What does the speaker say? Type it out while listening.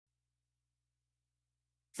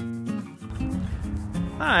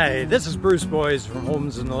Hi, this is Bruce Boyes from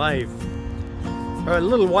Homes and Life. A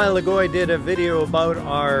little while ago I did a video about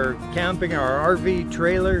our camping, our RV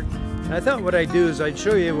trailer. And I thought what I'd do is I'd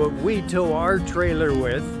show you what we tow our trailer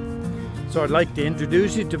with. So I'd like to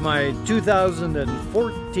introduce you to my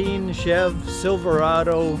 2014 Chev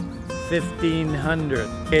Silverado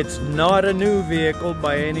 1500. It's not a new vehicle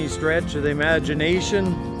by any stretch of the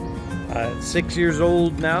imagination. It's 6 years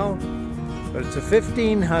old now, but it's a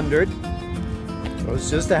 1500. So it's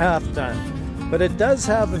just a half ton, but it does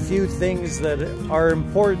have a few things that are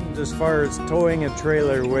important as far as towing a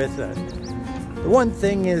trailer with it. The one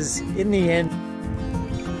thing is, in the end,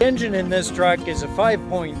 the engine in this truck is a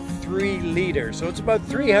 5.3 liter, so it's about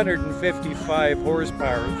 355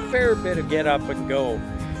 horsepower, a fair bit of get up and go.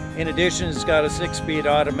 In addition, it's got a 6-speed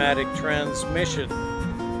automatic transmission.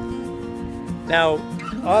 Now,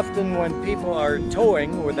 often when people are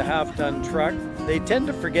towing with a half-ton truck, they tend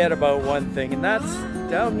to forget about one thing, and that's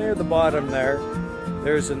down near the bottom there.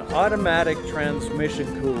 There's an automatic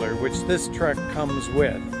transmission cooler, which this truck comes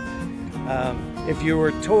with. If you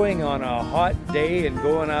were towing on a hot day and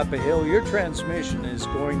going up a hill, your transmission is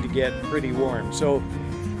going to get pretty warm. So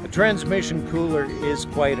a transmission cooler is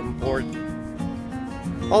quite important.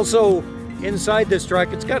 Also, inside this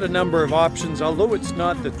truck, it's got a number of options. Although it's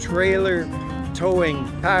not the trailer towing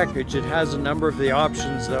package, it has a number of the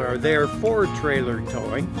options that are there for trailer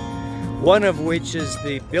towing. One of which is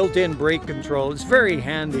the built-in brake control. It's very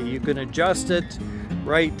handy. You can adjust it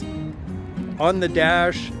right on the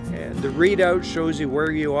dash, and the readout shows you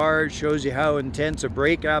where you are. It shows you how intense a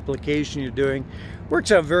brake application you're doing.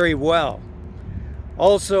 Works out very well.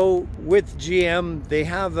 Also, with GM, they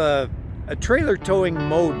have a trailer towing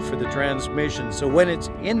mode for the transmission. So when it's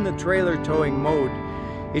in the trailer towing mode,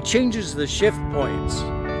 it changes the shift points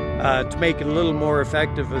to make it a little more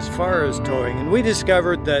effective as far as towing. And we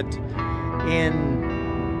discovered that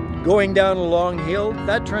in going down a long hill,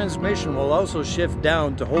 that transmission will also shift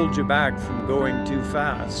down to hold you back from going too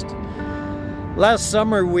fast. Last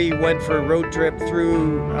summer we went for a road trip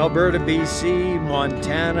through Alberta, BC,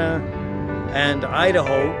 Montana, and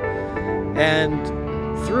Idaho. And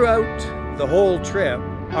throughout the whole trip,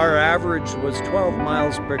 our average was 12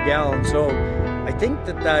 miles per gallon. So I think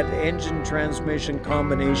that engine transmission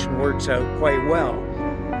combination works out quite well.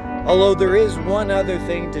 Although there is one other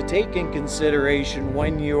thing to take in consideration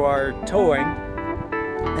when you are towing,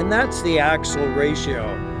 and that's the axle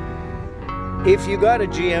ratio. If you got a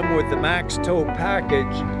GM with the max tow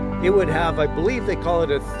package, it would have, I believe they call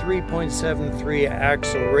it a 3.73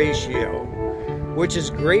 axle ratio, which is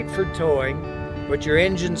great for towing, but your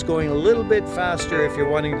engine's going a little bit faster if you're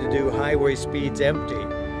wanting to do highway speeds empty.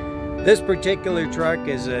 This particular truck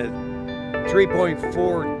is a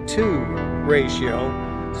 3.42 ratio,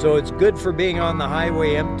 so it's good for being on the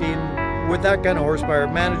highway empty, and with that kind of horsepower,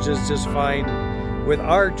 it manages just fine with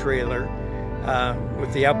our trailer,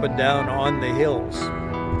 with the up and down on the hills.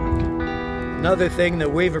 Another thing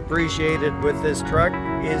that we've appreciated with this truck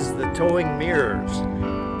is the towing mirrors.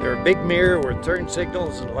 They're a big mirror with turn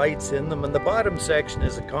signals and lights in them, and the bottom section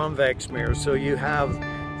is a convex mirror, so you have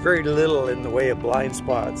very little in the way of blind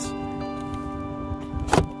spots.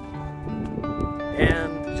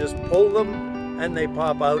 And just pull them and they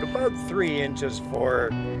pop out about 3 inches for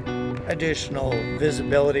additional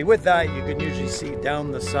visibility. With that, you can usually see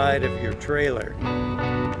down the side of your trailer.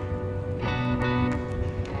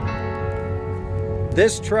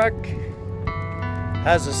 This truck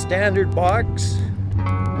has a standard box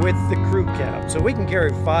with the crew cab, so we can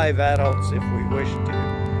carry 5 adults if we wish to.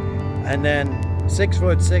 And then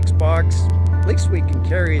 6'6" box, at least we can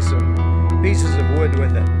carry some pieces of wood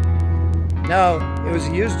with it. Now, it was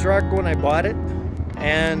a used truck when I bought it,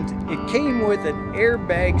 and it came with an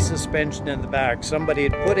airbag suspension in the back. Somebody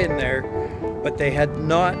had put in there, but they had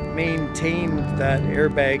not maintained that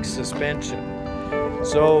airbag suspension.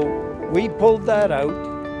 So we pulled that out,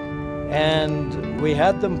 and we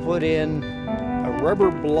had them put in a rubber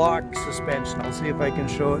block suspension. I'll see if I can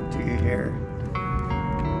show it to you here.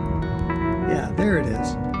 Yeah, there it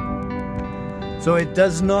is. So it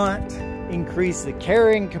does not increase the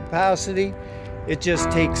carrying capacity, it just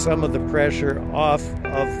takes some of the pressure off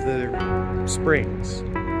of the springs.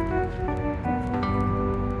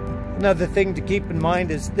 Another thing to keep in mind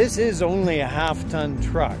is this is only a half-ton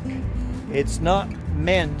truck. It's not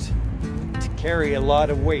meant to carry a lot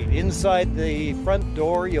of weight. Inside the front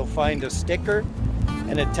door you'll find a sticker,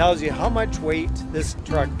 and it tells you how much weight this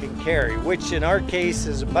truck can carry, which in our case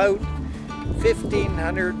is about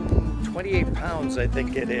 1,528 pounds, I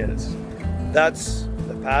think it is. That's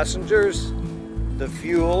the passengers, the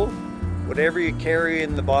fuel, whatever you carry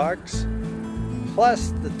in the box,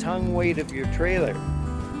 plus the tongue weight of your trailer.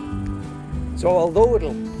 So although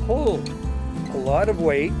it'll pull a lot of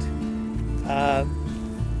weight,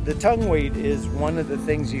 the tongue weight is one of the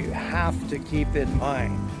things you have to keep in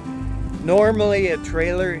mind. Normally a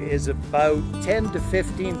trailer is about 10 to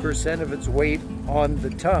 15% of its weight on the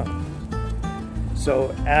tongue.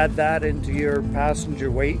 So add that into your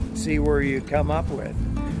passenger weight and see where you come up with.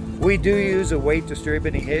 We do use a weight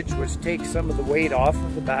distributing hitch, which takes some of the weight off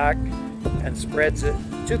of the back and spreads it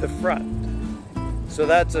to the front. So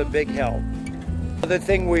that's a big help. Another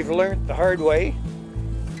thing we've learned the hard way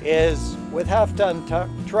is with half-ton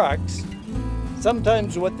trucks,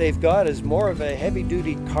 sometimes what they've got is more of a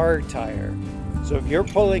heavy-duty car tire. So if you're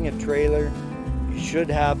pulling a trailer, you should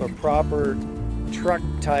have a proper truck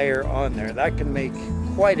tire on there. That can make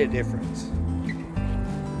quite a difference.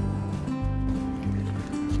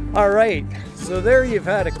 All right, so there you've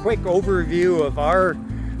had a quick overview of our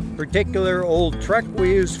particular old truck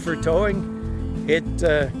we use for towing.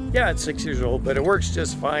 Yeah, it's 6 years old, but it works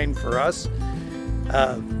just fine for us.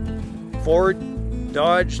 Ford,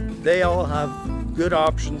 Dodge, they all have good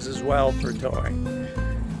options as well for towing.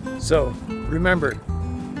 So remember,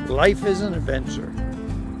 life is an adventure.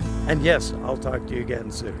 And yes, I'll talk to you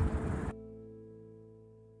again soon.